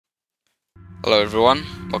Hello everyone,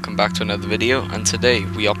 welcome back to another video, and today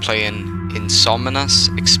we are playing Insomnia's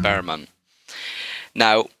Experiment.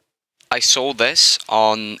 Now, I saw this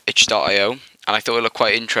on itch.io and I thought it looked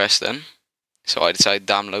quite interesting, so I decided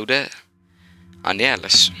to download it, and yeah,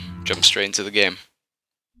 let's jump straight into the game.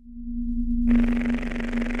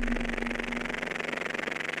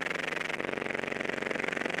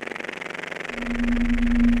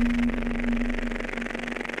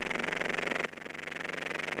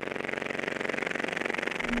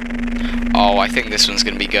 Oh, I think this one's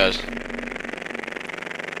gonna be good.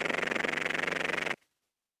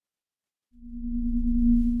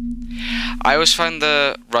 I always found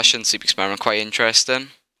the Russian sleep experiment quite interesting.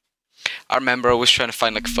 I remember always trying to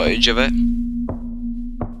find like footage of it.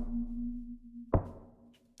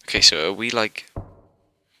 Okay, so are we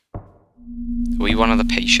one of the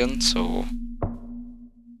patients, or?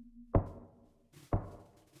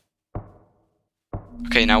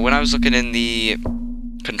 Okay, now when I was looking in the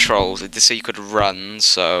controls, it did say you could run,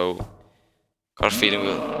 so got a feeling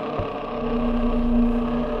we'll...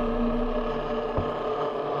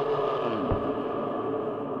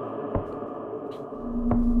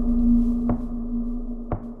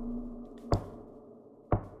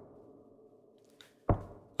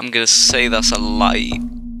 I'm gonna say that's a light.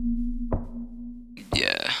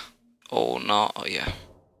 Yeah. Or not, oh yeah.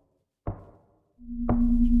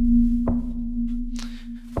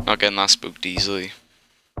 Not getting that spooked easily.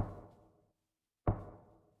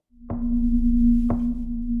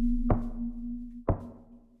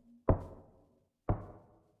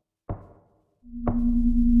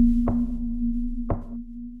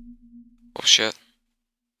 Oh shit.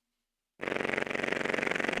 We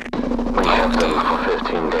kept them for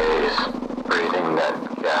 15 days, breathing that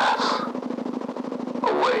gas.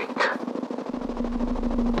 Awake.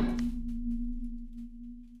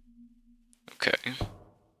 Okay.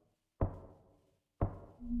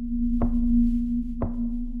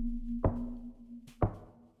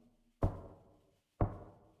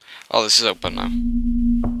 Oh, this is open now.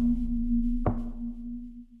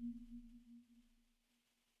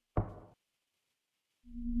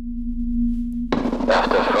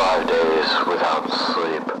 After 5 days without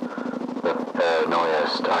sleep, the paranoia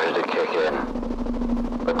started to kick in.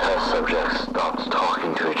 The test subjects stopped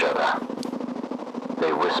talking to each other.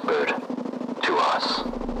 They whispered to us.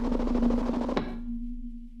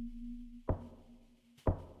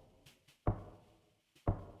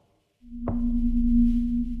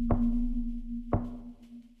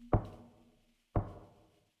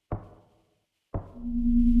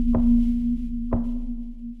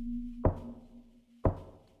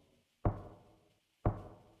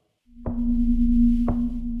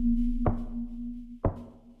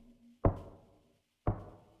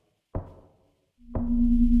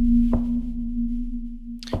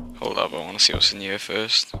 Hold up, I want to see what's in here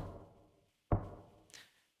first.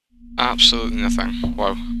 Absolutely nothing.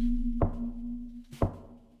 Wow.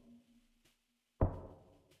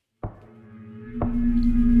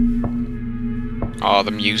 Oh,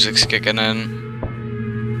 the music's kicking in.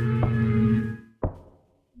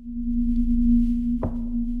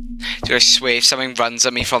 Dude, I swear if something runs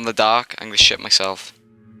at me from the dark, I'm gonna shit myself.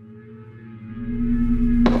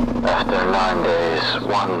 After 9 days,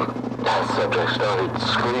 one test subject started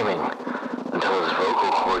screaming until his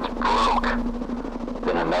vocal cords broke.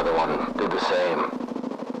 Then another one did the same.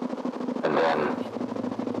 And then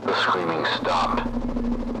the screaming stopped,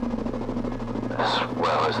 as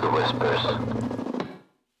well as the whispers.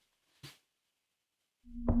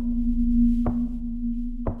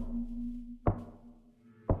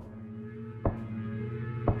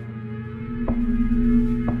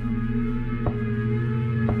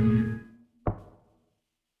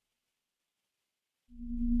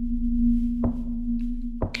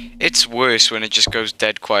 It's worse when it just goes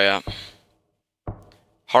dead quiet.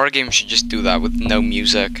 Horror games should just do that with no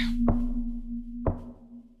music.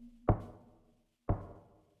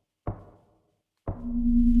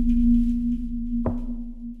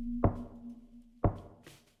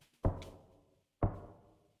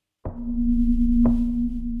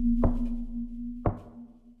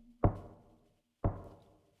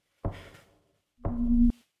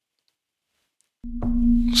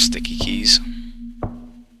 Sticky keys.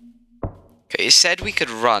 Okay, it said we could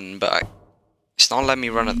run, but it's not letting me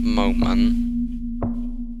run at the moment.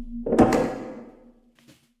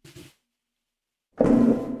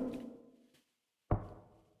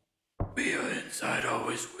 We are inside,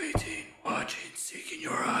 always waiting, watching, seeking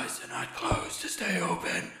your eyes and not closed to stay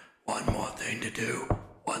open. One more thing to do,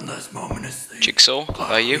 one less moment of sleep. Jigsaw,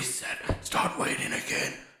 are you? Reset. Start waiting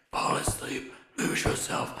again. Fall asleep. Lose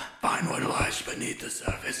yourself, find what lies beneath the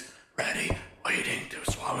surface, ready, waiting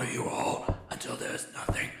to swallow you all until there's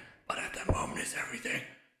nothing, but at that moment is everything.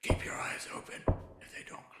 Keep your eyes open. If they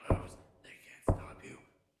don't close, they can't stop you.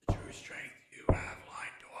 The true strength you have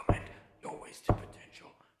lying dormant, your wasted potential,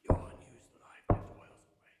 your unused life that toils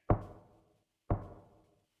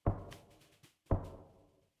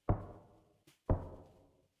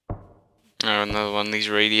away. Oh, another one of these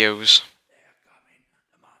radios.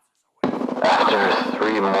 After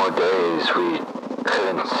 3 more days, we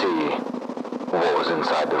couldn't see what was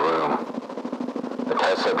inside the room. The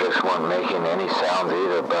test subjects weren't making any sounds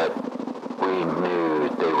either, but we knew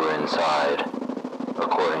they were inside,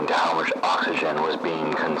 according to how much oxygen was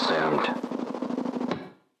being consumed.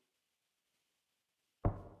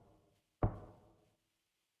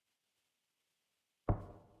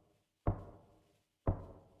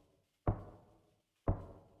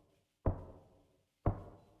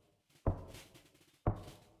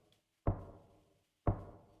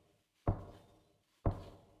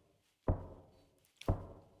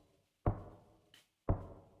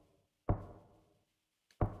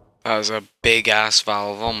 That was a big ass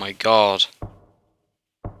valve, oh my god.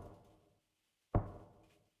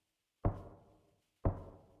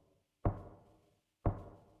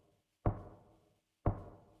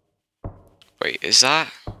 Wait, is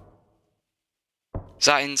that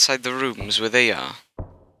inside the rooms where they are?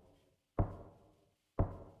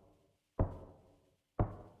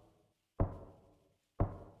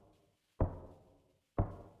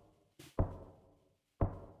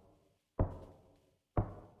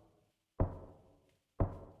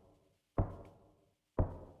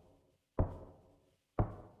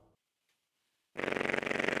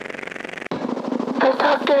 The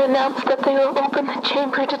doctor announced that they will open the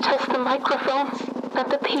chamber to test the microphones, that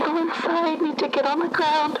the people inside need to get on the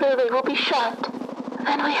ground or they will be shot.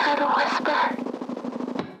 Then we heard a whisper.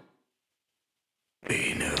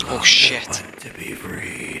 We no Oh longer shit. want to be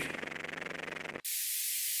freed.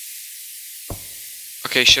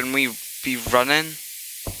 Okay, shouldn't we be running?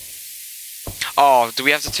 Oh, do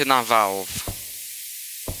we have to turn that valve?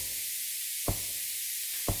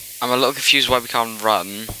 I'm a little confused why we can't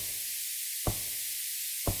run.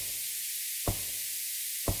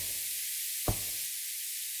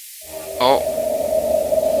 Oh.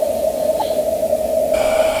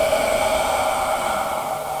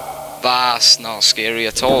 That's not scary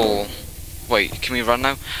at all. Wait, can we run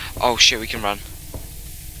now? Oh shit, we can run.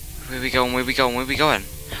 Where we going, where we going, where we going?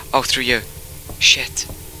 Oh, through you. Shit.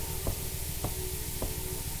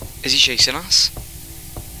 Is he chasing us?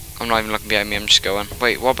 I'm not even looking behind me, I'm just going.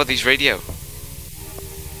 Wait, what about these radio?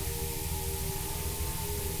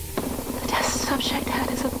 The test subject had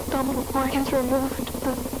his abdominal organs removed.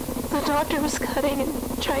 The doctor was cutting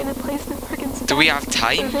and trying to place the organs. Do we have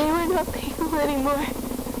time? They were not people anymore.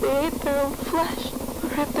 They ate their own flesh.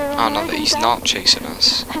 Ripped their own Oh no, organs he's out. not chasing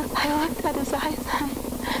us. I looked at his eyes and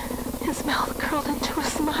his mouth curled into a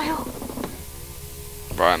smile.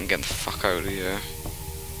 Right, I'm getting the fuck out of here.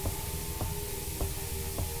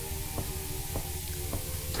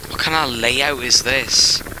 What kind of layout is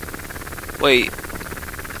this? Wait.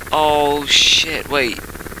 Oh shit, wait.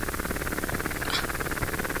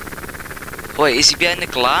 Wait, is he behind the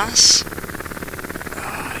glass?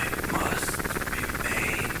 I must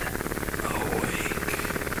remain awake.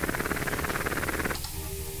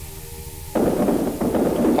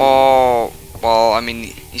 Oh, well, I mean,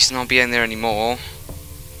 he's not behind there anymore.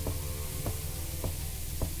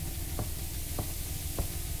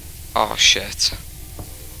 Oh shit.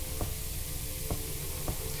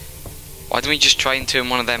 Why don't we just try and turn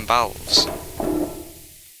one of them valves?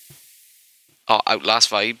 Oh, Outlast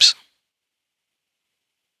vibes.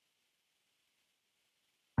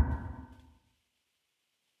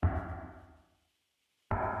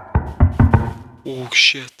 Oh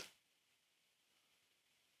shit.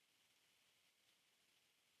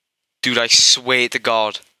 Dude, I swear to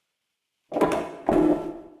God.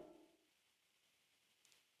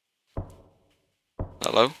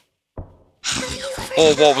 Hello?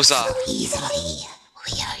 Oh, what was that? Easily.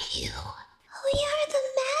 We are you. We are the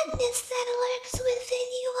madness that lurks within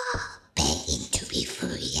you all, begging to be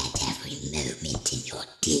free at every moment in your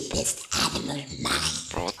deepest animal mind.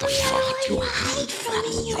 Bro, what the We are fuck? what you hide from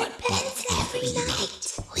in your beds every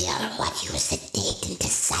night. We are what you sedate into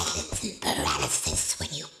silence and paralysis when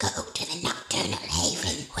you go to the nocturnal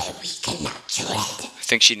haven where we cannot tread. I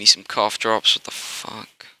think she needs some cough drops. What the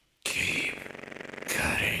fuck? Keep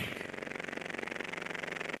cutting.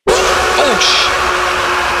 Oh shit!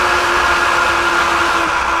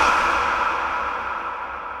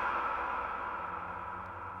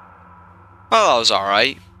 Well, that was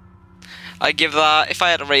alright. I give that, if I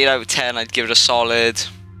had to rate it out of 10, I'd give it a solid,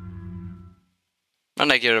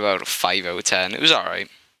 and I'd give it about a 5 out of 10. It was alright.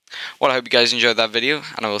 Well, I hope you guys enjoyed that video,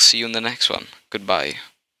 and I will see you in the next one. Goodbye.